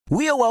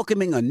We are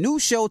welcoming a new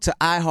show to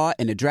iHeart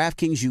and the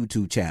DraftKings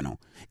YouTube channel.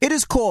 It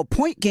is called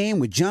Point Game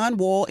with John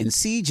Wall and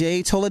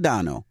CJ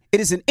Toledano. It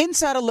is an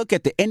insider look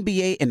at the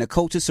NBA and the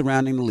coaches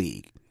surrounding the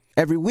league.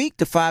 Every week,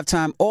 the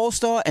 5-time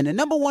All-Star and the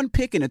number one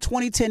pick in the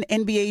 2010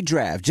 NBA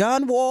Draft,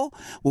 John Wall,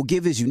 will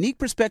give his unique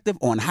perspective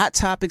on hot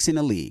topics in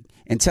the league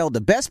and tell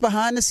the best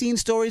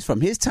behind-the-scenes stories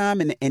from his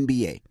time in the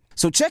NBA.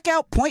 So check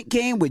out Point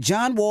Game with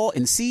John Wall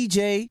and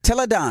CJ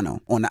Toledano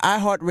on the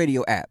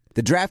iHeartRadio app,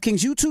 the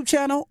DraftKings YouTube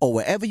channel, or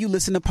wherever you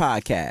listen to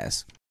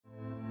podcasts.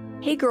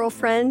 Hey,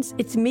 girlfriends,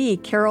 it's me,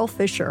 Carol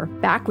Fisher,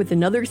 back with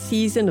another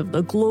season of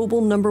the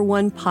global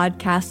 #1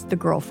 podcast, The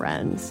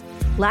Girlfriends.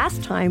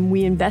 Last time,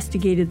 we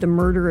investigated the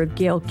murder of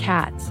Gail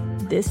Katz.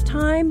 This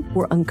time,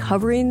 we're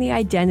uncovering the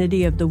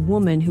identity of the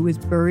woman who was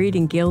buried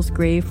in Gail's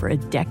grave for a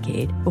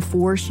decade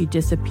before she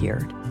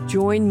disappeared.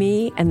 Join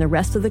me and the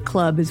rest of the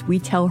club as we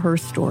tell her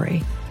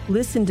story.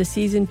 Listen to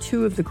Season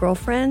 2 of The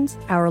Girlfriends,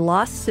 Our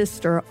Lost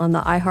Sister on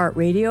the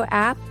iHeartRadio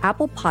app,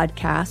 Apple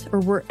Podcasts, or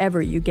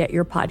wherever you get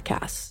your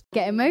podcasts.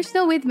 Get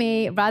emotional with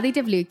me, Radhi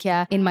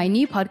Devlukia, in my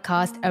new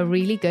podcast, A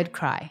Really Good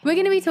Cry. We're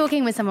going to be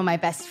talking with some of my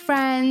best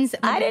friends.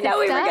 I didn't know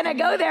we were going to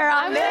go there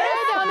on this.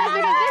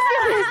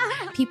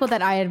 People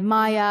that I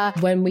admire.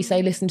 When we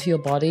say listen to your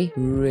body,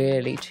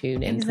 really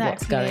tune into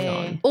what's going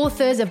on.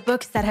 Authors of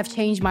books that have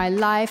changed my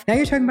life. Now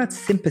you're talking about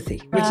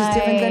sympathy, which is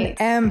different than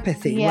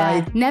empathy,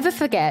 right? Never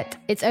forget,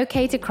 it's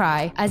okay to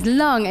cry as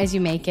long as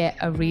you make it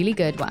a really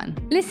good one.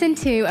 Listen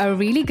to A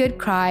Really Good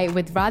Cry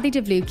with Radhi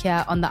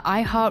Devlukia on the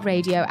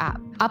iHeartRadio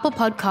app, Apple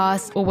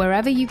Podcasts, or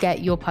wherever you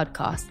get your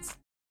podcasts.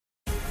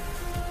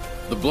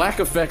 The Black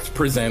Effect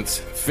presents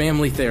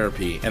Family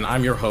Therapy, and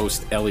I'm your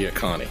host, Elliot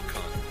Connie.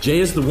 Jay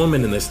is the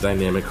woman in this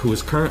dynamic who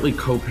is currently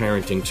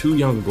co-parenting 2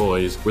 young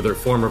boys with her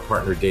former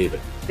partner, David.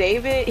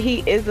 David,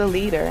 he is a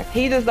leader.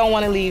 He just don't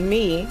want to leave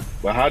me.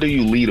 But how do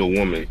you lead a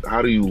woman?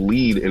 How do you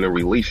lead in a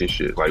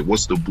relationship? Like,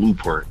 what's the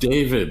blueprint?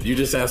 David, you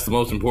just asked the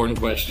most important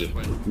question.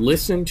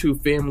 Listen to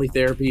Family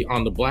Therapy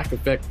on the Black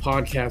Effect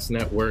Podcast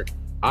Network,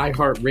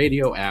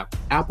 iHeartRadio app,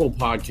 Apple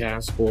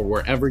Podcasts, or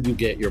wherever you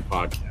get your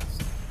podcasts.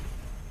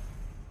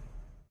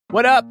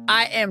 What up?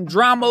 I am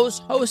Dramos,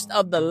 host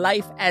of the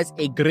Life as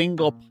a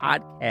Gringo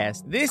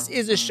podcast. This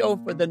is a show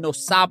for the No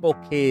Sabo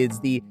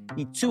kids, the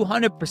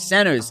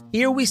 200%ers.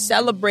 Here we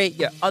celebrate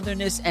your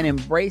otherness and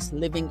embrace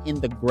living in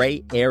the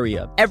gray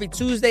area. Every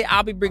Tuesday,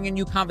 I'll be bringing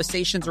you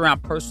conversations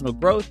around personal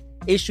growth,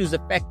 issues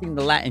affecting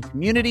the Latin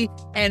community,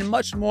 and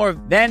much more.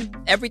 Then,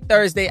 every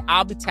Thursday,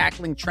 I'll be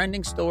tackling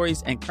trending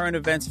stories and current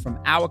events from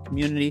our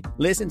community.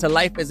 Listen to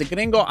Life as a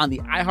Gringo on the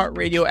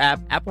iHeartRadio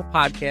app, Apple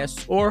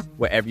Podcasts, or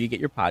wherever you get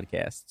your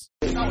podcasts.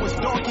 I was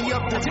donkey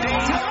up the day.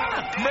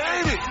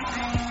 Made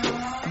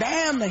it.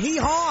 Damn, the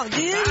hee-haw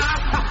again.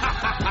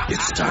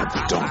 It's time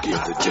for Donkey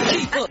of the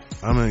Day.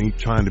 I ain't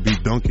trying to be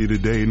Donkey of the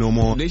Day no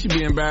more. They should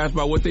be embarrassed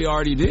by what they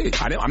already did.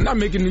 I'm not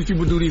making these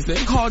people do these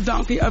things. Called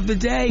Donkey of the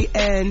Day,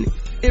 and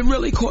it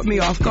really caught me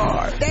off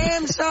guard.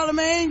 Damn,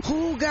 Charlamagne,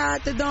 who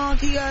got the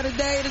Donkey of the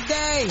Day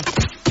today?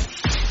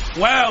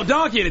 Well,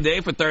 Donkey of the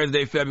Day for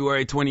Thursday,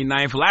 February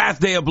 29th,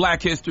 last day of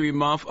Black History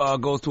Month,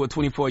 goes to a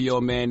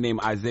 24-year-old man named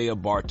Isaiah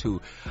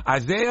Bartu.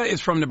 Isaiah is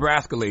from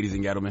Nebraska, ladies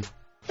and gentlemen.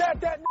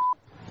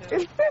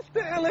 Is this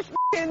the illest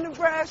in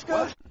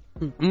Nebraska?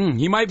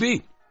 He might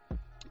be.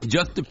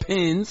 Just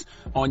depends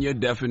on your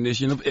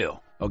definition of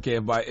ill. Okay,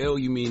 if by ill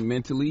you mean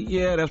mentally,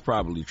 yeah, that's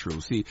probably true.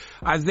 See,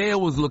 Isaiah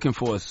was looking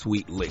for a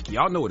sweet lick.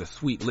 Y'all know what a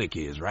sweet lick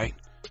is, right?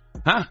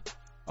 Huh?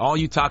 All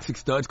you toxic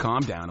studs, calm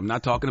down. I'm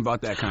not talking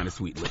about that kind of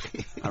sweet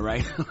lick. All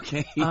right?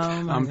 Okay?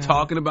 I'm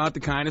talking about the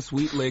kind of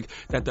sweet lick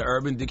that the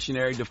Urban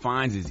Dictionary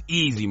defines as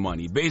easy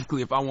money.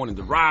 Basically, if I wanted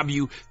to rob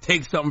you,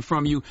 take something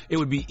from you, it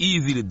would be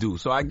easy to do.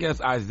 So I guess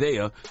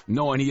Isaiah,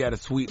 knowing he had a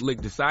sweet lick,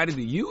 decided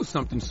to use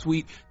something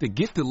sweet to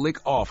get the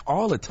lick off.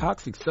 All the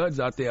toxic studs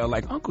out there are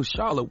like, Uncle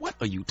Charlotte, what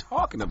are you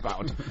talking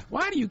about?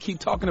 Why do you keep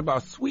talking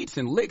about sweets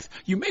and licks?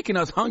 You're making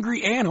us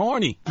hungry and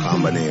horny.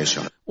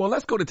 Combination. Well,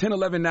 let's go to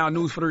 1011 Now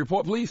News for the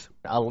report, please.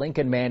 A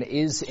Lincoln man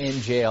is in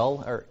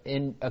jail,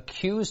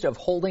 accused of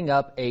holding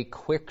up a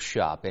Kwik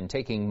shop and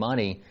taking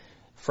money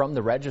from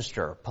the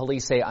register.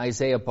 Police say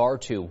Isaiah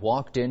Bartu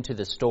walked into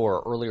the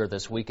store earlier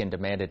this week and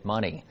demanded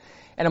money.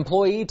 An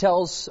employee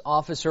tells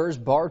officers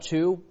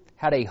Bartu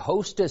had a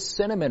Hostess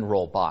cinnamon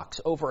roll box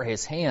over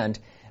his hand,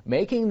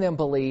 making them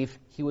believe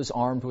he was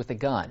armed with a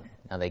gun.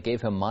 Now, they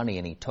gave him money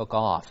and he took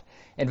off.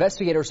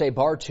 Investigators say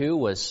Bartu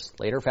was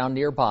later found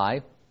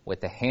nearby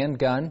with a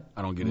handgun,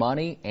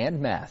 money,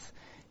 and meth.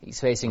 He's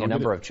facing a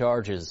number of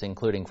charges,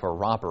 including for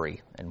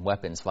robbery and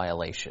weapons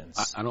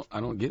violations. I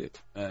don't get it.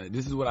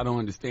 This is what I don't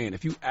understand.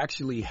 If you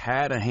actually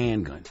had a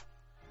handgun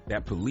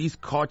that police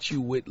caught you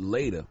with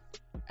later,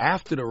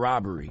 after the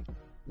robbery,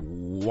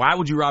 Why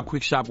would you rob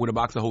Kwik Shop with a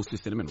box of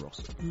Hostess cinnamon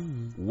rolls?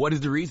 What is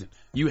the reason?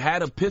 You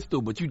had a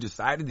pistol, but you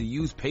decided to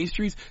use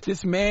pastries?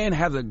 This man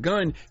has a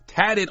gun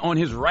tatted on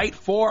his right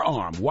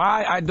forearm.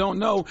 Why? I don't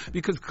know,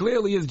 because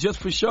clearly it's just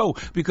for show,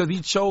 because he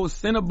chose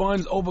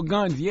Cinnabons over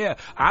guns. Yeah,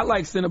 I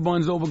like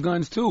Cinnabons over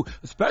guns too,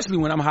 especially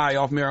when I'm high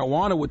off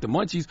marijuana with the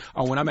munchies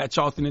or when I'm at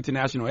Charleston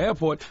International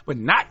Airport, but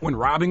not when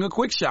robbing a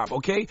Kwik Shop,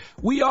 okay?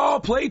 We all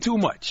play too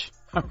much.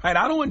 All right,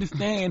 I don't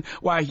understand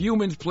why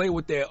humans play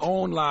with their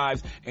own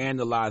lives and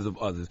the lives of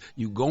others.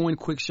 You go in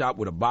Kwik Shop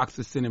with a box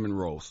of cinnamon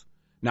rolls.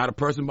 Now, the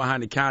person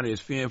behind the counter is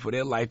fearing for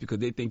their life because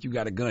they think you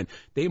got a gun.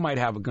 They might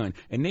have a gun,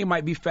 and they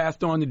might be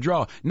faster on the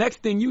draw. Next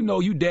thing you know,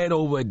 you dead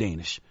over a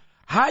Danish.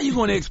 How are you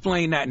going to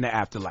explain that in the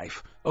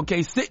afterlife?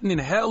 Okay, sitting in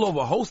hell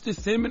over Hostess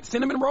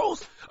cinnamon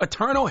rolls?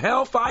 Eternal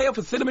hellfire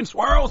for cinnamon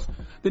swirls?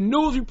 The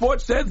news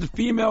report says the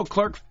female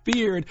clerk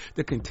feared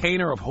the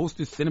container of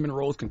Hostess cinnamon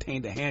rolls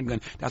contained a handgun.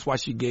 That's why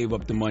she gave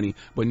up the money.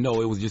 But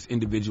no, it was just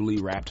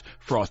individually wrapped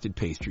frosted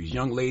pastries.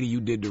 Young lady,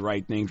 you did the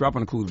right thing. Drop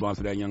on the clues bomb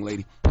for that, young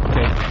lady.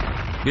 Okay?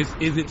 This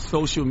isn't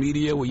social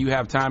media where you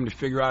have time to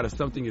figure out if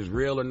something is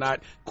real or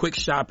not. Kwik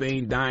Shop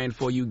ain't dying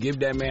for you. Give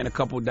that man a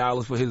couple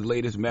dollars for his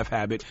latest meth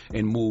habit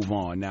and move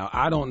on. Now,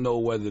 I don't know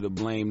whether to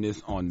blame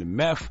this on the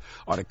meth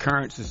or the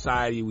current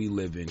society we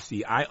live in.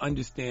 See, I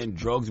understand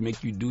drugs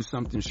make you do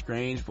something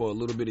strange for a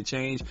little bit of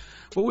change,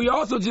 but we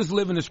also just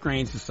live in a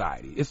strange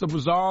society. It's a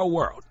bizarre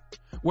world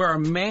where a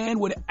man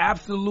would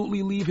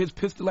absolutely leave his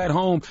pistol at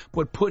home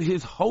but put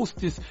his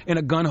Hostess in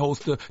a gun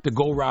holster to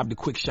go rob the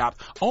Kwik Shop,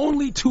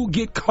 only to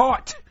get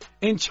caught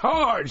and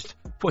charged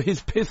for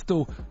his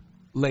pistol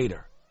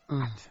later.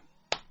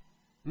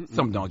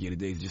 Some donkey of the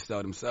days just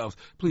sell themselves.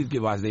 Please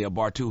give Isaiah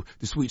Bar 2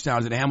 the sweet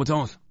sounds of the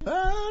Hamiltons.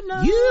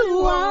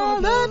 You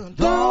are the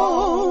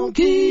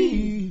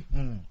donkey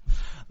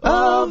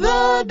of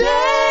the day.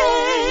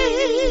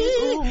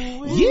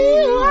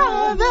 You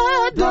are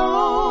the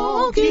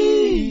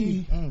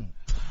donkey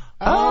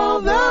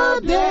of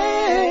the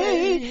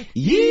day.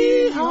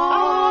 Yeehaw.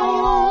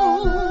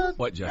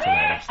 What, Jeff?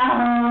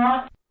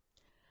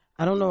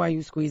 I don't know why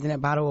you squeezing that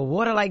bottle of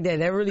water like that.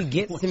 That really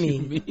gets to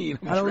me.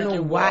 I don't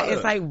know why. Water.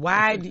 It's like,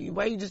 why do you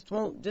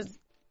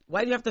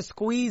have to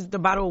squeeze the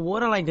bottle of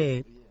water like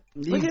that?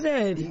 Look at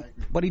that.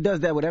 But he does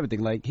that with everything.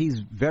 Like, he's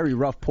very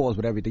rough paws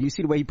with everything. You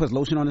see the way he puts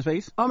lotion on his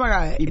face? Oh my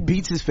God. He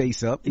beats his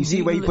face up. You see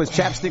the way he puts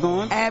chapstick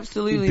on?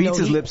 Absolutely. He beats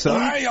his lips up.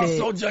 Why are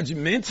y'all so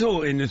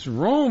judgmental in this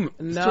room?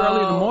 It's too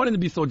early in the morning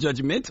to be so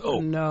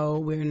judgmental. No,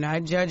 we're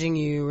not judging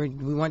you.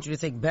 We want you to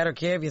take better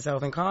care of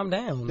yourself and calm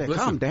down. Yeah,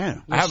 calm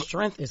down. Your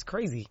strength is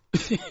crazy.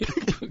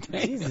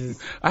 Jesus.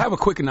 I have a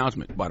quick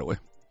announcement, by the way.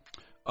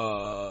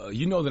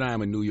 You know that I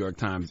am a New York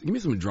Times. Give me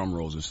some drum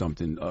rolls or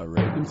something,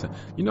 Ray.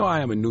 You know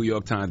I am a New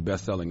York Times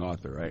best-selling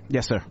author, right?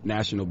 Yes, sir.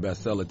 National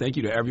bestseller. Thank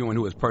you to everyone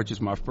who has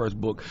purchased my first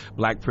book,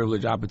 Black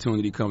Privilege,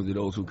 Opportunity Comes to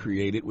Those Who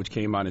Create It, which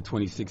came out in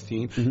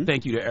 2016. Mm-hmm.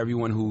 Thank you to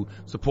everyone who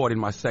supported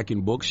my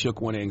second book,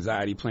 Shook One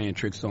Anxiety Playing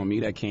Tricks on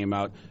Me, that came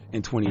out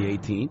in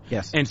 2018.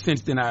 Yes. And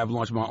since then, I have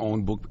launched my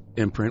own book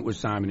imprint with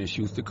Simon &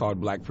 Schuster called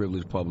Black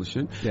Privilege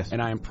Publishing. Yes.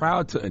 And I am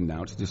proud to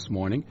announce this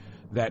morning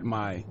that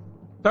my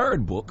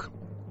third book,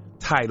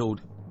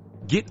 titled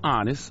Get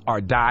Honest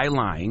or Die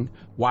Lying,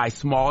 Why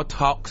Small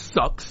Talk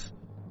Sucks.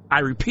 I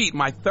repeat,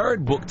 my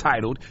third book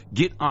titled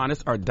Get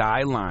Honest or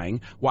Die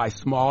Lying, Why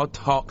Small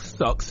Talk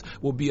Sucks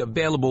will be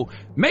available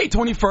May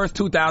 21st,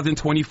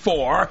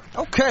 2024.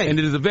 Okay. And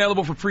it is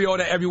available for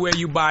pre-order everywhere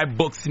you buy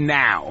books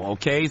now,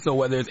 okay? So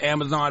whether it's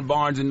Amazon,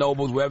 Barnes &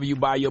 Nobles, wherever you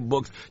buy your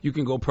books, you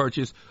can go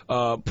purchase,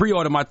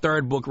 pre-order my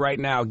third book right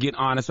now, Get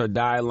Honest or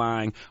Die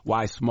Lying,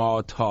 Why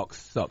Small Talk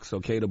Sucks,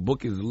 okay? The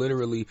book is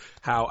literally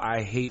how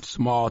I hate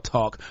small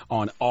talk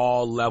on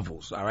all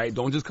levels, all right?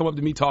 Don't just come up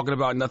to me talking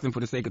about nothing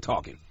for the sake of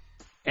talking.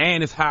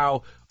 And it's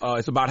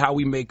about how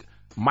we make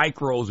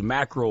micros,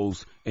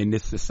 macros in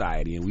this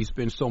society. And we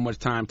spend so much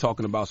time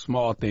talking about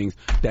small things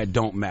that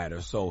don't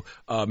matter. So,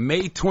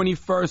 May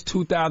 21st,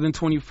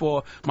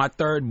 2024, my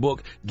third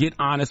book, Get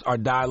Honest or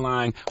Die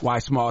Lying, Why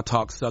Small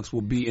Talk Sucks, will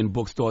be in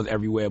bookstores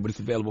everywhere, but it's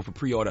available for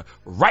pre-order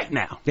right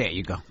now. There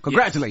you go.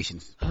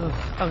 Congratulations.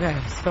 Yes.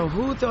 Okay, so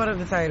who thought of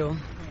the title?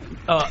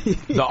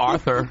 The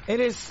author.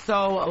 It is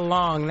so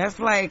long. That's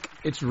like...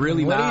 It's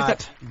really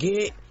not.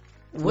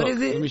 What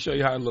is it? Let me show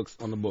you how it looks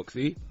on the book.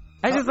 See?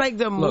 That's just like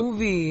the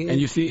movie. And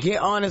you see,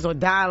 Get Honest or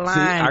Die Lying. See,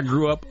 I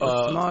grew up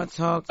small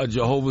talk. A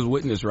Jehovah's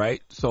Witness,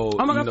 right? So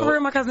oh my God, for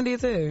real, my cousin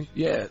did too.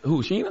 Yeah,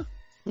 who? Sheena?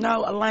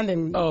 No,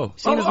 London. Oh,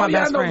 Sheena's my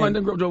best friend.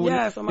 London grew up Jehovah's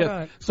Yes, oh my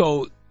God.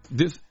 So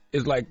this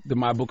is like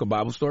my book of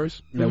Bible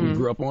stories that we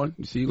grew up on.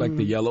 You see, like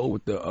the yellow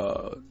with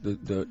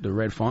the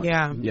red font.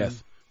 Yeah.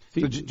 Yes.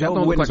 So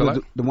Jehovah's Witnesses,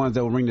 the ones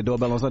that will ring the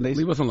doorbell on Sundays?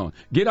 Leave us alone.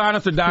 Get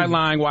Honest or Die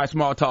Lying, Why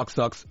Small Talk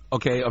Sucks.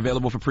 Okay,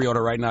 available for pre-order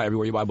right now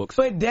everywhere you buy books.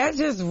 But that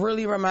just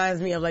really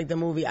reminds me of like the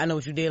movie I Know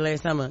What You Did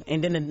Last Summer.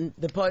 And then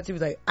the part two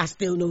was like, I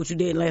still know what you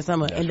did last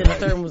summer. And then the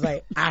third one was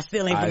like, I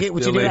still ain't forget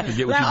what you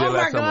did last summer. Oh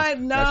my God,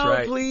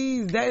 no,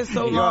 please. That is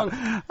so long.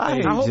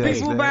 I hope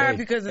people buy it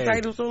because the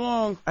title's so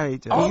long.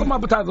 All of my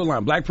titles are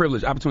long. Black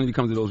Privilege, Opportunity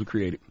Comes to Those Who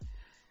Create It.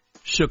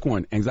 Shook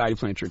one. Anxiety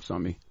playing tricks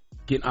on me.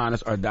 Get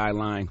honest or die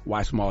lying.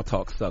 Why small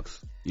talk sucks.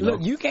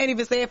 Look, you can't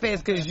even say it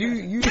fast because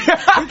you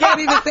can't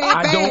even say it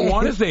fast. I don't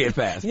want to say it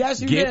fast.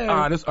 Yes, you Get do.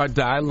 honest or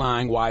die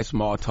lying. Why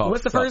small talk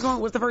What's the sucks. first one?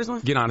 What's the first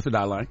one? Get honest or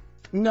die lying.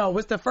 No,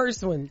 what's the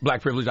first one?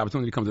 Black privilege,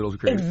 opportunity comes to those who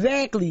create.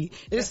 Exactly.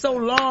 It's so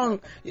long,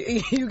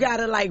 you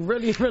gotta like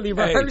really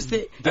rehearse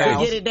it to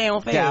get it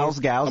down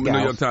fast. I'm a New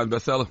York Times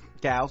bestseller.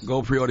 Gals.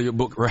 Go pre-order your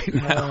book right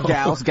now.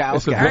 Gals.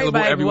 It's available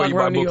everywhere you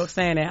buy New York books.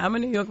 saying that. I'm a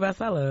New York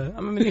bestseller.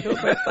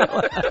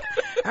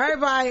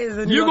 Everybody is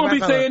a New You're York going to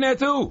be bestseller. saying that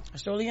too. I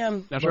surely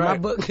am. That's but right. My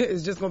book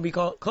is just going to be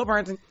called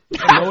Co-Parenting.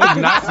 No, it's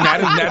not.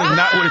 That is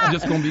not what it's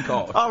just going to be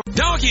called.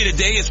 Donkey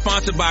Today is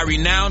sponsored by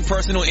renowned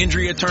personal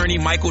injury attorney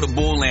Michael the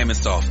Bull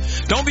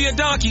Lamonsoff. Don't be a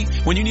donkey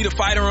when you need a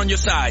fighter on your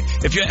side.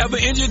 If you're ever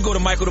injured, go to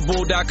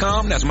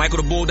michaelthebull.com. That's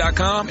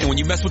michaelthebull.com. And when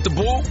you mess with the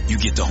bull, you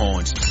get the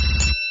horns.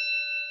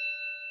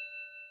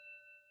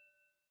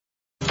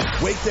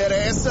 Wake that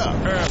ass up.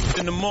 Early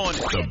in the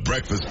morning. The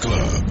Breakfast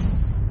Club.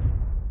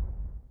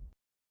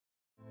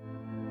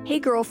 Hey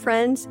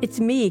girlfriends,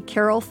 it's me,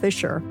 Carol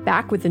Fisher,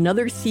 back with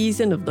another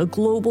season of the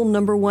global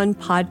 #1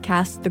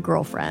 podcast, The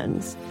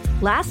Girlfriends.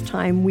 Last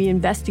time, we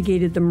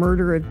investigated the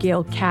murder of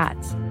Gail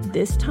Katz.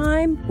 This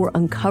time, we're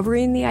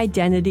uncovering the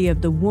identity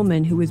of the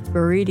woman who was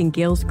buried in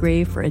Gail's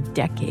grave for a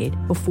decade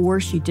before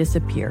she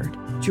disappeared.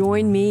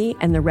 Join me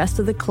and the rest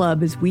of the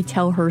club as we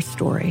tell her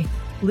story.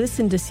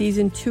 Listen to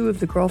Season 2 of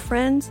The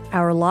Girlfriends,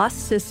 Our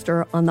Lost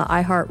Sister on the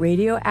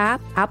iHeartRadio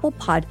app, Apple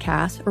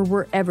Podcasts, or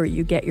wherever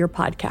you get your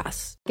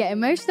podcasts. Get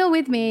emotional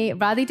with me,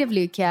 Radhi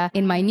Devlukia,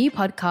 in my new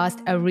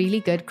podcast, A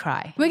Really Good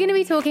Cry. We're going to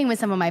be talking with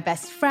some of my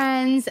best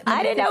friends.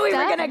 I didn't know we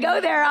were going to go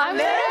there on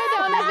this.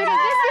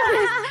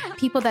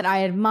 People that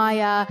I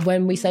admire.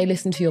 When we say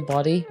listen to your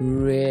body,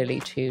 really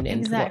tune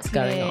into what's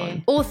going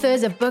on.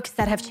 Authors of books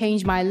that have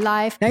changed my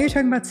life. Now you're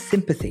talking about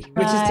sympathy,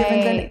 which is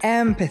different than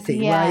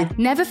empathy, right?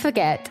 Never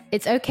forget,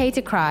 it's okay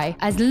to cry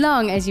as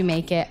long as you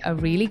make it a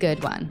really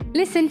good one.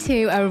 Listen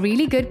to A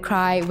Really Good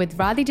Cry with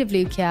Radhi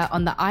Devlukia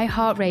on the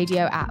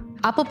iHeartRadio app,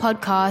 Apple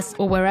Podcasts,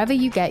 or wherever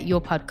you get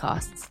your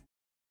podcasts.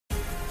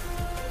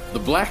 The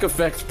Black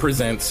Effect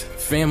presents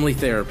Family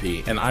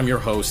Therapy, and I'm your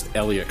host,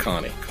 Elliot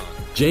Connie.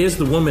 Jay is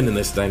the woman in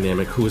this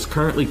dynamic who is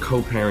currently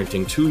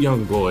co-parenting 2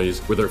 young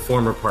boys with her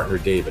former partner,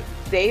 David.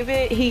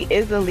 David, he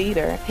is a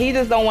leader. He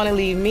just don't want to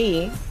leave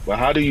me. But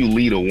how do you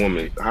lead a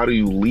woman? How do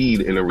you lead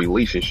in a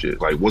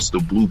relationship? Like, what's the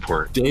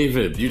blueprint?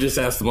 David, you just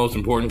asked the most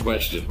important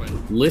question.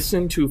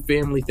 Listen to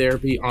Family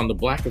Therapy on the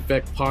Black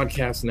Effect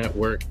Podcast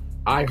Network,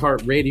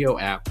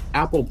 iHeartRadio app,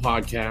 Apple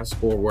Podcasts,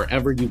 or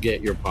wherever you get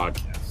your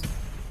podcasts.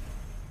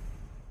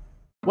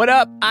 What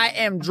up? I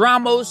am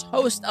Dramos,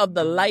 host of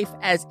the Life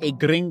as a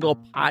Gringo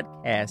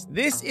podcast.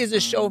 This is a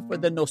show for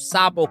the no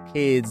sabo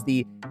kids,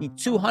 the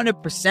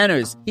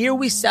 200%ers. Here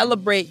we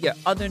celebrate your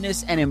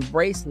otherness and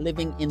embrace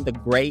living in the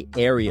gray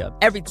area.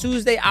 Every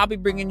Tuesday, I'll be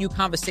bringing you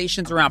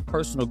conversations around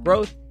personal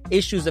growth,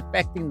 issues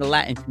affecting the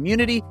Latin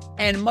community,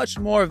 and much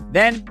more.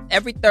 Then,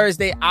 every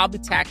Thursday, I'll be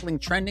tackling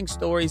trending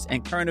stories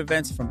and current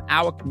events from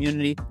our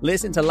community.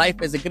 Listen to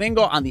Life as a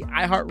Gringo on the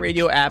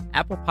iHeartRadio app,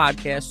 Apple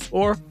Podcasts,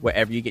 or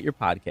wherever you get your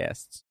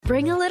podcasts.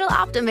 Bring a little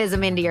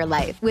optimism into your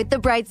life with The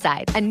Bright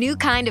Side, a new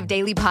kind of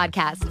daily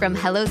podcast from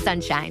Hello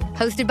Sunshine,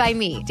 hosted by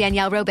me,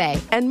 Danielle Robay.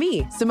 And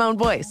me, Simone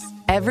Boyce.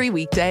 Every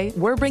weekday,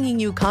 we're bringing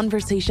you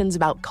conversations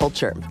about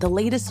culture, the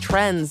latest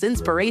trends,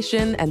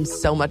 inspiration, and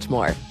so much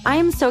more. I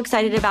am so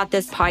excited about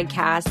this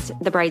podcast,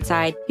 The Bright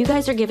Side. You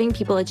guys are giving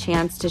people a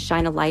chance to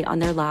shine a light on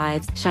their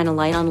lives, shine a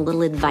light on a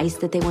little advice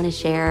that they want to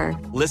share.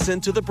 Listen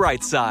to The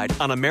Bright Side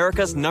on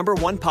America's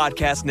 #1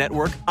 podcast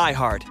network,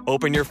 iHeart.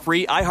 Open your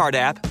free iHeart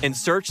app and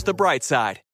search The Bright Side.